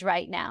average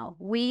right now,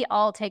 we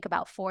all take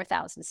about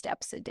 4,000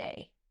 steps a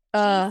day.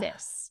 Uh,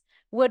 Jesus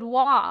would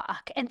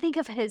walk and think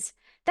of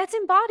that's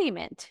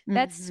embodiment.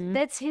 hmm.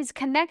 That's his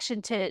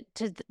connection to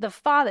the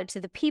Father, to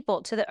the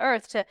people, to the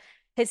earth, to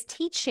his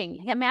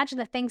teaching. Imagine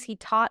the things he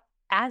taught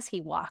as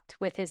he walked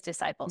with his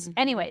disciples. Hmm.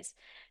 Anyways,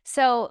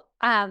 so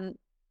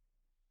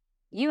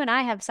you and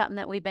I have something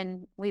that we've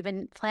been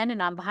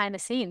planning on behind the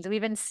scenes.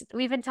 We've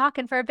been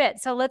talking for a bit.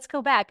 So let's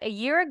go back. A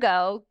year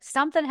ago,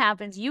 something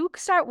happens. You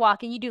start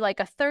walking, you do like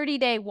a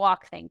 30-day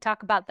walk thing.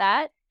 Talk about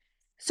that.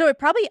 So it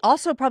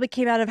probably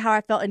came out of how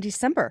I felt in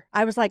December.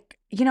 I was like,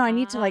 I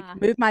need to like Ah,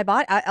 move my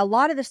body. A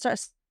lot of this stuff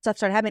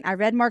started happening. I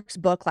read Mark's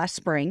book last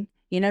spring,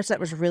 so that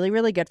was yeah. really,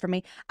 really good for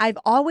me. I've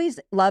always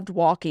loved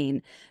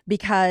walking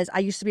because I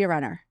used to be a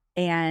runner,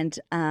 and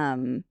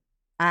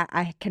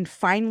I can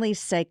finally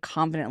say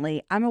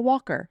confidently, I'm a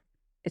walker.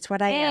 It's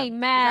what I am.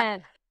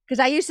 Amen. Because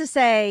I used to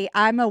say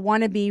I'm a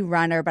wannabe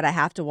runner, but I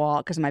have to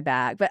walk because of my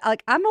back. But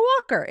like I'm a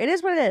walker. It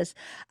is what it is.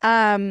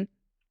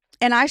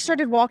 And I Love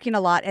started it. walking a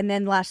lot. And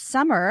then last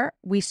summer,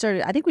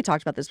 I think we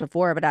talked about this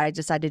before, but I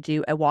decided to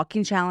do a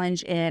walking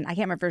challenge I can't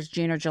remember if it was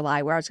June or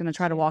July, where I was going to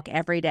try to walk June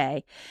every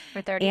day.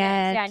 for 30 days.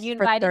 And Yeah, and you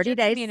for invited 30 your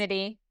days,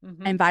 community.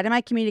 I invited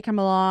my community to come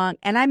along.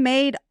 And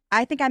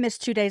I think I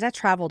missed 2 days. I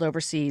traveled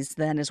overseas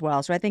then as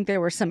well. So I think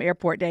there were some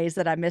airport days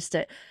that I missed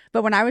it.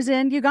 But when I was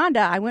in Uganda,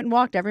 I went and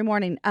walked every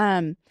morning.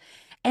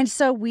 And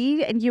so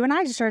you and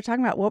I just started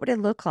talking about what would it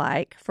look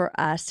like for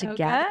us to So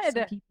gather some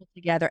good. people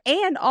together.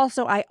 And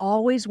also, I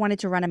always wanted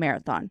to run a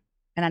marathon,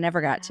 and I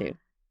never got Yeah. to.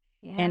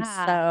 And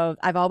Yeah. so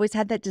I've always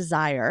had that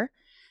desire,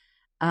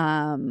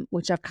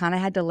 which I've kind of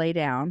had to lay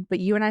down. But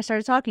you and I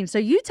started talking. So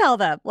you tell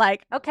them,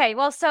 like, Okay,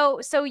 well, so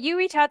you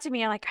reach out to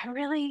me. I'm like,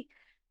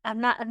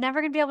 I'm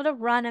never gonna be able to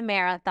run a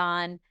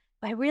marathon,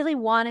 but I really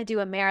want to do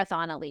a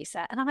marathon,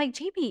 Elisa. And I'm like,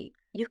 JB,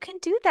 you can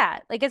do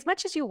that. Like as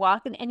much as you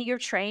walk and you're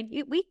trained,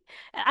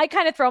 I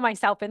kind of throw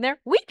myself in there.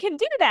 We can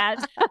do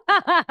that.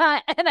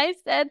 And I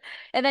said,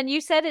 and then you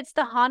said it's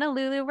the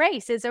Honolulu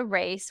race is a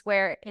race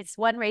where it's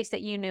one race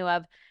that you knew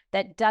of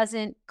that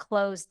doesn't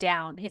close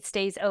down. It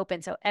stays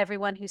open. So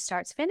everyone who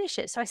starts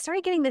finishes. So I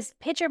started getting this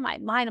picture in my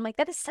mind. I'm like,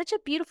 that is such a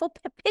beautiful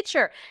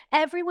picture.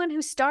 Everyone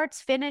who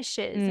starts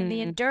finishes and the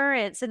mm,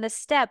 endurance and the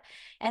step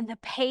and the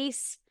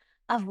pace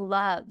of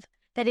love.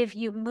 That if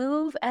you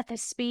move at the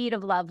speed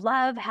of love,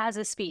 love has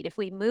a speed. If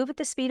we move at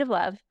the speed of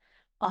love,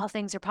 all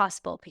things are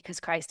possible because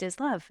Christ is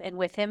love and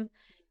with him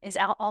is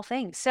all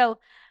things. So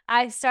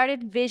I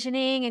started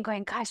visioning and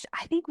going, gosh,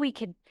 I think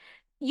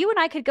you and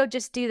I could go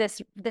just do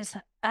this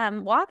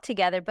walk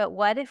together. But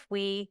what if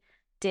we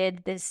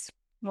did this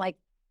like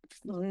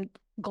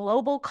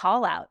global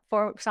call out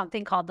for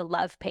something called the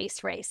Love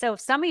Pace Race? So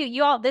some of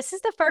you all, this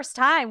is the first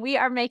time we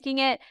are making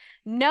it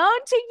known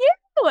to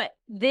you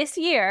this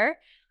year.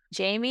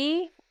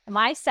 Jamie,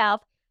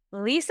 myself,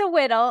 Lisa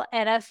Whittle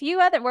and a few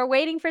other, we're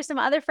waiting for some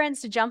other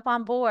friends to jump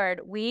on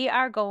board.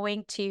 We're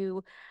going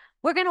to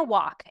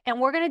walk, and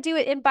we're going to do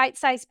it in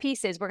bite-sized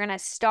pieces. We're going to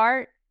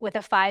start with a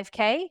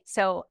 5K.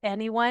 So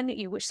anyone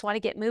you just want to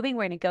get moving,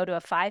 we're going to go to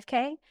a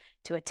 5K,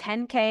 to a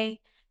 10K,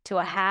 to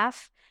a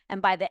half.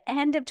 And by the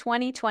end of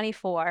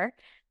 2024,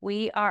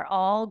 we are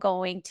all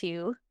going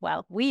to,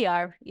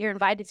 you're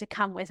invited to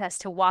come with us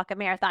to walk a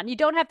marathon. You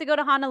don't have to go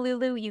to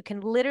Honolulu. You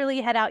can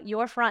literally head out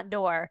your front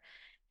door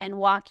and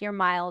walk your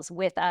miles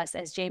with us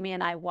as Jamie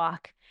and I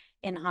walk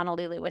in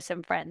Honolulu with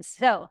some friends.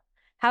 So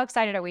how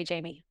excited are we,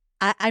 Jamie?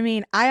 I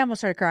mean, I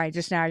almost started crying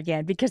just now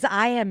again because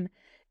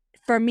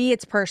for me,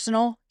 it's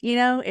personal,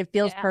 it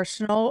feels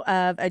personal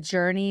of a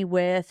journey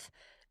with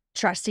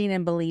trusting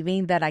and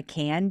believing that I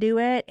can do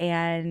it.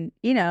 And,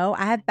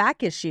 I have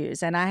back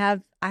issues and I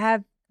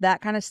have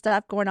that kind of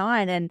stuff going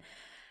on. And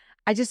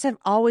I just have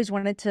always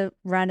wanted to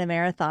run a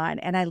marathon.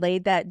 And I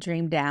laid that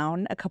dream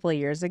down a couple of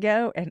years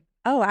ago. And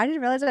I didn't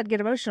realize I'd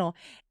get emotional.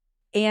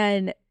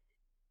 And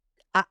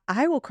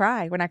I will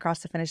cry when I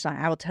cross the finish line.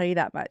 I will tell you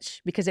that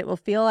much because it will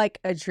feel like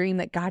a dream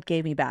that God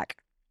gave me back.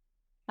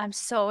 I'm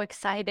so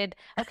excited.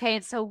 Okay.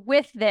 And so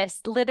with this,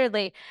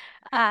 literally,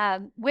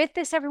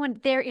 everyone,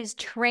 there is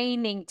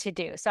training to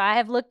do. So I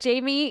have looked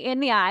Jamie in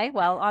the eye,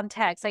 on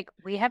text, like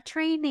we have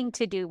training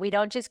to do. We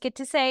don't just get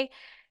to say,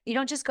 you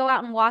don't just go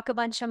out and walk a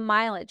bunch of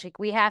mileage. Like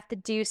we have to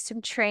do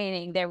some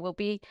training. There will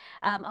be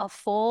a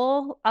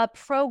full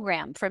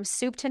program from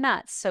soup to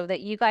nuts so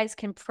that you guys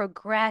can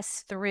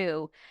progress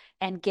through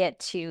and get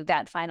to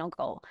that final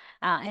goal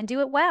and do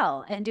it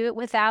well and do it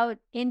without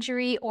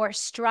injury or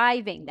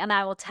striving. And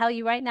I will tell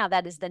you right now,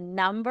 that is the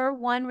number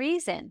one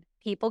reason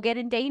people get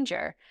in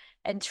danger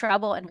and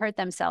trouble and hurt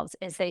themselves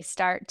is they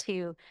start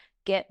to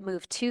get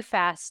moved too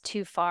fast,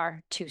 too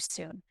far, too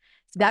soon.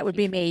 That would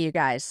be me, you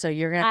guys. So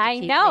you're going to have to I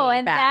keep know. me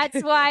And back.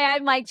 that's why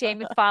I'm like,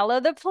 Jamie, follow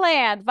the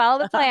plan.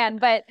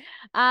 But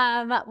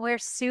we're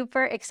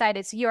super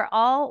excited. So you're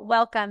all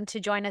welcome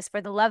to join us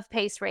for the Love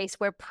Pace race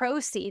where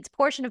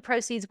portion of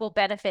proceeds will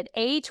benefit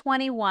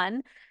A21.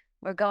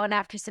 We're going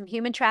after some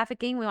human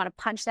trafficking. We want to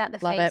punch that in the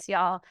face,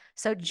 y'all.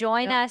 So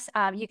join us.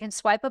 You can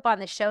swipe up on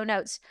the show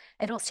notes.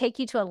 It'll take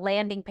you to a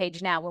landing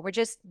page now where we're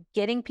just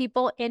getting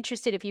people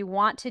interested. If you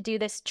want to do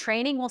this,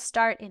 training will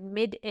start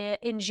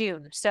in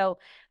June. So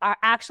our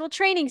actual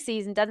training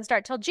season doesn't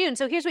start till June.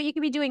 So here's what you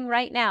can be doing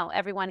right now,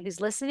 everyone who's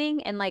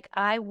listening. And like,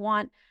 I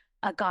want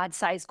a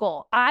God-sized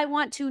goal. I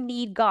want to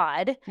need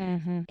God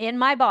in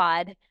my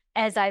bod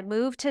as I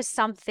move to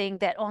something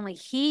that only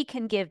He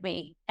can give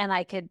me, and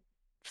I could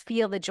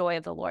feel the joy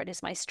of the Lord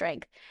is my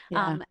strength.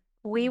 Yeah.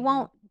 We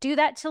won't do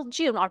that till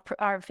June.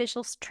 Our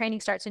official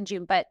training starts in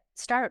June, but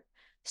start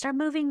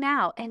moving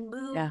now and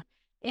move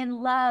in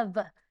love.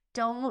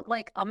 Don't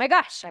like, oh my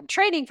gosh, I'm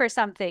training for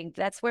something.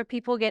 That's where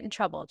people get in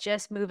trouble.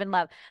 Just move in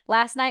love.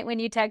 Last night when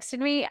you texted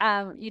me,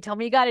 you told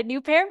me you got a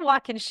new pair of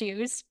walking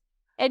shoes.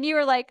 And you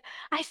were like,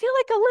 I feel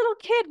like a little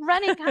kid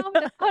running home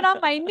to put on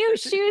my new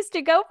shoes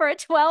to go for a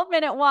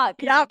 12-minute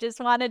walk. You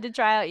just wanted to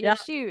try out your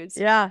shoes.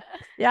 Yeah.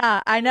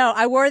 I know.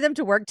 I wore them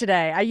to work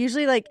today. I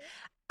usually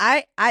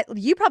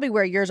you probably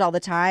wear yours all the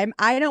time.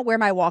 I don't wear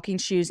my walking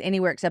shoes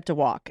anywhere except to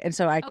walk. And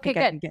so I think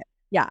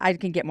I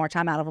can get more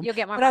time out of them. You'll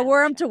get more. But I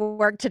wore them to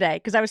work today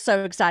because I was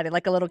so excited,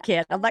 like a little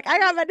kid. I'm like, I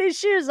got my new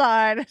shoes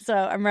on. So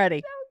I'm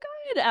ready. So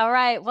good. All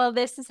right. Well,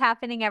 this is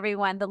happening,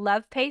 everyone. The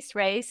Love Pace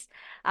race.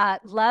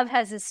 Love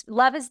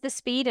is the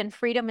speed and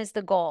freedom is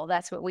the goal.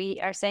 That's what we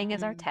are saying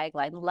as our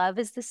tagline. Love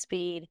is the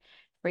speed.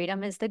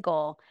 Freedom is the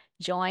goal.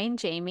 Join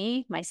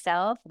Jamie,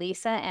 myself,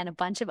 Lisa, and a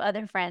bunch of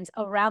other friends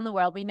around the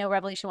world. We know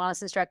Revelation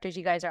Wellness instructors,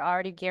 you guys are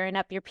already gearing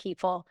up your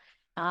people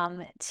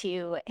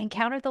to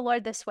encounter the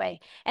Lord this way.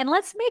 And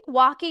let's make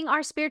walking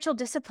our spiritual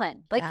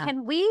discipline. Like,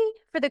 can we,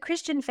 for the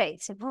Christian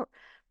faith,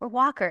 we're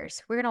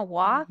walkers. We're going to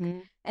walk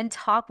and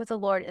talk with the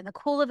Lord in the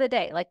cool of the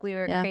day, like we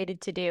were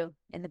created to do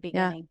in the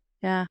beginning.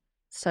 Yeah.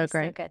 So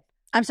great. So good.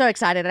 I'm so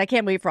excited. I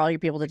can't wait for all you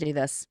people to do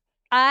this.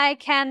 I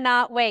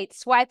cannot wait.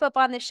 Swipe up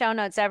on the show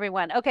notes,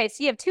 everyone. Okay,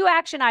 so you have 2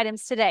 action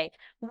items today.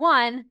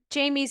 1,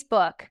 Jamie's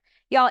book.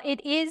 Y'all,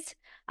 it is,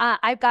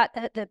 I've got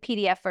the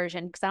PDF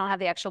version because I don't have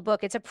the actual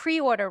book. It's a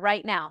pre-order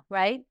right now,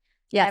 right?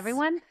 Yes.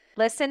 Everyone,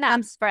 listen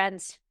up,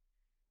 friends.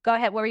 Go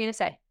ahead. What were you going to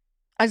say?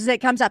 I was going to say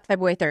it comes out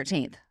February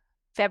 13th.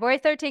 February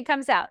 13th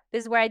comes out.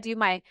 This is where I do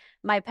my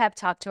pep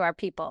talk to our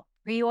people.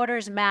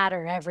 Pre-orders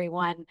matter,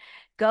 everyone.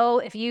 Go,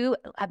 if you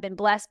have been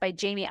blessed by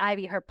Jamie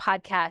Ivey, her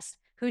podcast,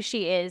 who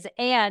she is,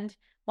 and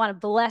want to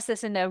bless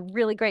us in a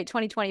really great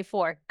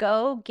 2024,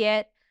 go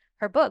get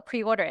her book,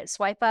 pre-order it,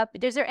 swipe up.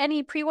 Is there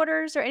any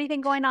pre-orders or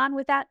anything going on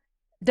with that?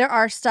 There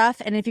are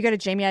stuff. And if you go to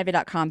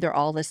jamieivey.com, they're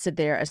all listed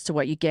there as to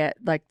what you get,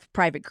 like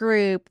private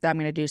group. I'm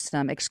going to do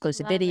some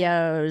exclusive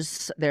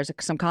videos. There's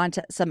some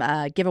content, some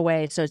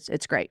giveaway. So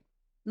it's great.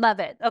 Love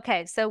it.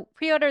 Okay. So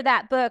pre-order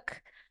that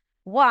book,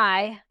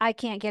 Why I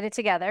Can't Get It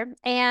Together,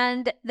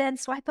 and then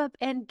swipe up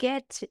and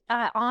get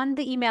on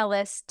the email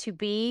list to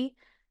be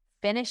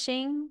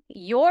finishing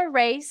your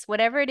race,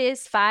 whatever it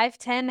is, 5,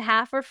 10,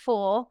 half, or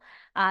full,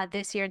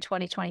 this year in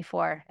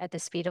 2024 at the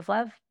speed of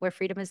love, where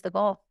freedom is the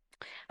goal.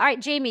 All right,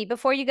 Jamie,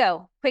 before you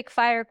go, quick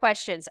fire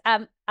questions.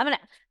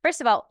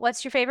 First of all,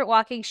 what's your favorite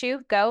walking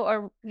shoe? Go,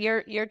 or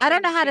your I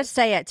don't know training how to shoe?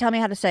 say it. Tell me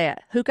how to say it.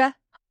 Hookah?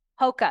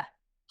 Hoka.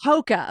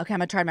 Hoka. Okay, I'm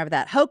gonna try to remember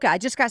that. Hoka. I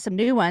just got some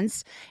new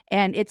ones,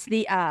 and it's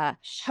the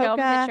Show 'em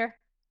a Hoka picture.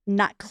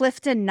 not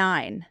Clifton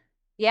 9.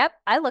 Yep,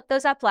 I looked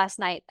those up last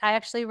night. I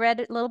actually read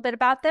a little bit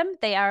about them.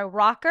 They are a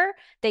rocker.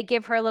 They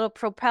give her a little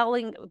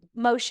propelling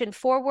motion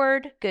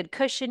forward, good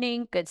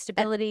cushioning, good And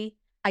stability.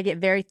 I get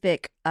very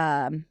thick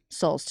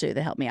soles too.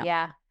 They help me out.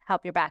 Yeah,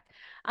 help your back.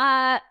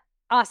 Uh,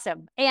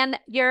 awesome. And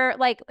you're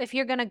like, if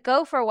you're gonna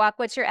go for a walk,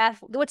 what's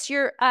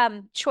your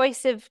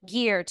choice of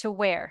gear to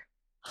wear?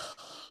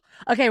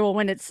 Okay, well,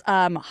 when it's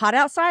hot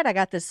outside, I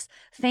got this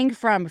thing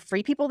from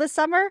Free People this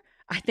summer.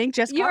 I think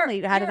Jess Your Conley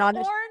had it on.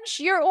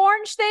 your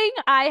orange thing.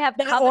 I have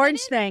The coveted orange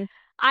it. thing.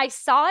 I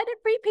saw it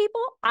at Free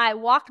People. I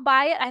walked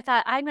by it. I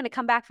thought I'm going to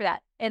come back for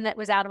that, and that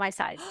was out of my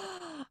size.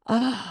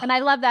 And I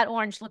love that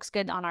orange. Looks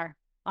good on our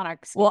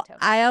skin Well, tone.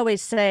 I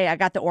always say I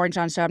got the orange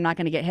on, so I'm not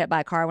going to get hit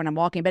by a car when I'm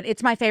walking. But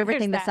it's my favorite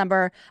There's thing this that.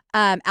 summer.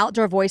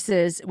 Outdoor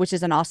Voices, which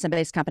is an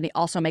Austin-based company,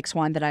 also makes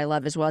one that I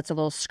love as well. It's a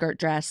little skirt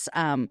dress.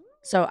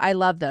 So I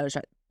love those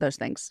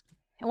things.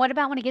 And what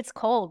about when it gets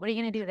cold? What are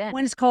you going to do then?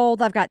 When it's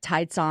cold, I've got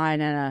tights on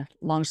and a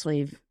long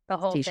sleeve The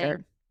whole t-shirt.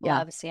 thing. Yeah.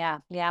 Gloves. Yeah.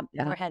 Yeah.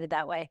 Yeah. We're headed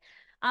that way.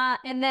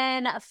 And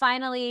then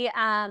finally,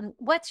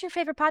 what's your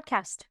favorite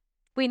podcast?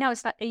 We know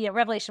it's not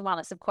Revelation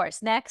Wellness, of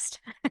course.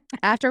 Next.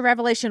 After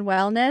Revelation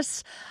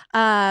Wellness,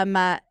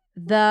 a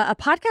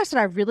podcast that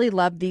I really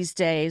love these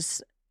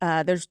days.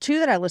 There's two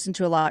that I listen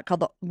to a lot.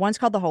 One's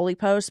called The Holy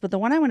Post, but the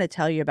one I want to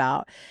tell you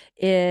about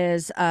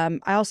is I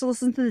also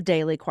listen to the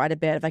Daily quite a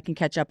bit if I can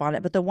catch up on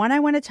it. But the one I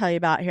want to tell you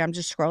about here, I'm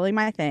just scrolling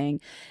my thing,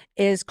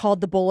 is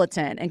called The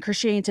Bulletin, and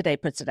Christianity Today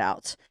puts it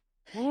out.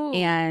 Ooh.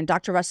 And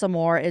Dr. Russell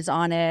Moore is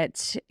on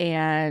it,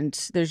 and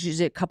there's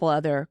usually a couple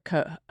other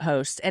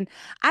hosts. And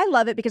I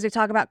love it because they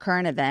talk about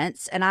current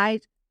events. And I'm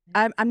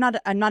not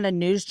a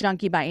news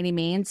junkie by any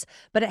means,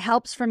 but it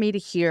helps for me to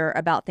hear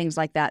about things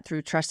like that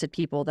through trusted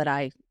people that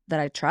I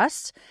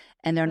trust,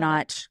 and they're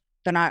not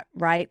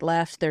right,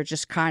 left. They're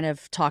just kind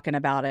of talking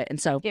about it.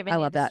 And so I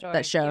love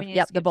that show.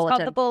 Yep, The Bulletin. It's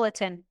called The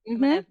Bulletin.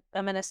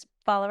 I'm gonna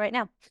follow right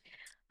now.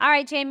 All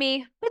right,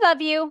 Jamie, we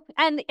love you.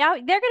 And you guys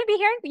are going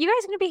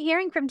to be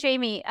hearing from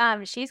Jamie.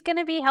 She's going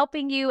to be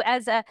helping you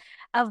as a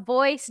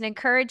voice, an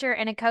encourager,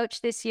 and a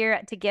coach this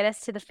year to get us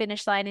to the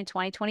finish line in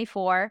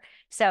 2024.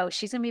 So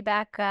she's going to be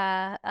back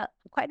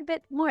quite a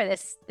bit more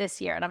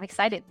this year. And I'm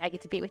excited. I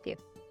get to be with you.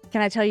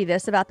 Can I tell you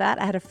this about that?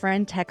 I had a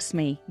friend text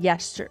me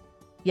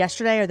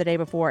yesterday or the day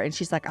before, and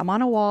she's like, I'm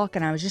on a walk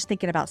and I was just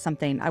thinking about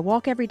something. I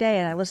walk every day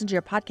and I listen to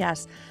your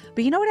podcast,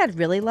 but you know what I'd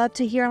really love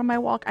to hear on my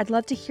walk? I'd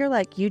love to hear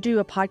like you do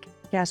a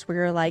podcast where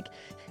you're like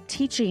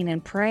teaching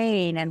and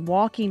praying and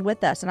walking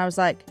with us. And I was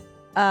like,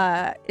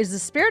 is the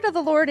Spirit of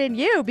the Lord in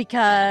you?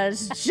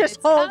 Because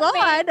just hold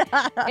on.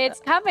 It's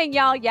coming,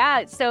 y'all.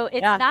 Yeah. So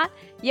it's not,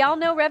 y'all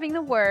know Revving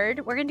the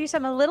Word. We're going to do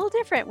something a little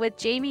different with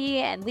Jamie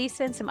and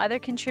Lisa and some other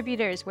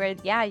contributors where,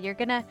 you're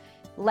going to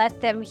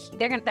let them,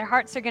 their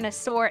hearts are going to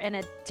soar in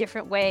a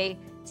different way.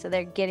 So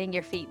they're getting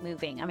your feet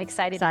moving. I'm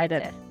excited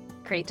to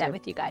create that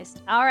with you guys.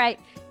 All right,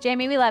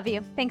 Jamie, we love you.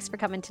 Thanks for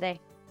coming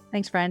today.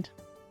 Thanks, friend.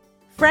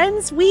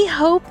 Friends, we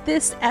hope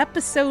this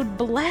episode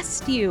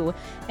blessed you.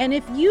 And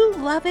if you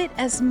love it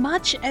as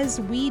much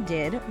as we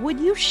did, would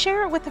you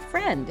share it with a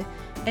friend?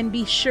 And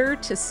be sure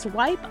to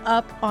swipe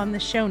up on the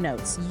show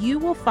notes. You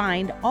will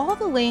find all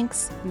the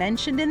links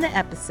mentioned in the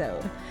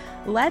episode.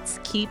 Let's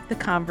keep the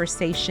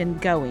conversation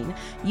going.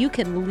 You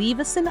can leave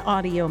us an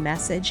audio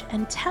message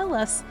and tell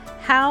us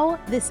how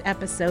this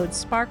episode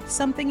sparked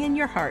something in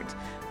your heart.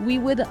 We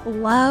would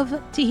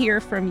love to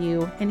hear from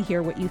you and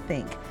hear what you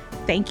think.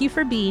 Thank you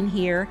for being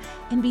here,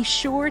 and be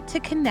sure to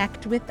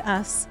connect with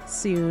us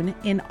soon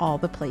in all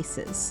the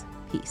places.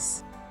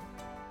 Peace.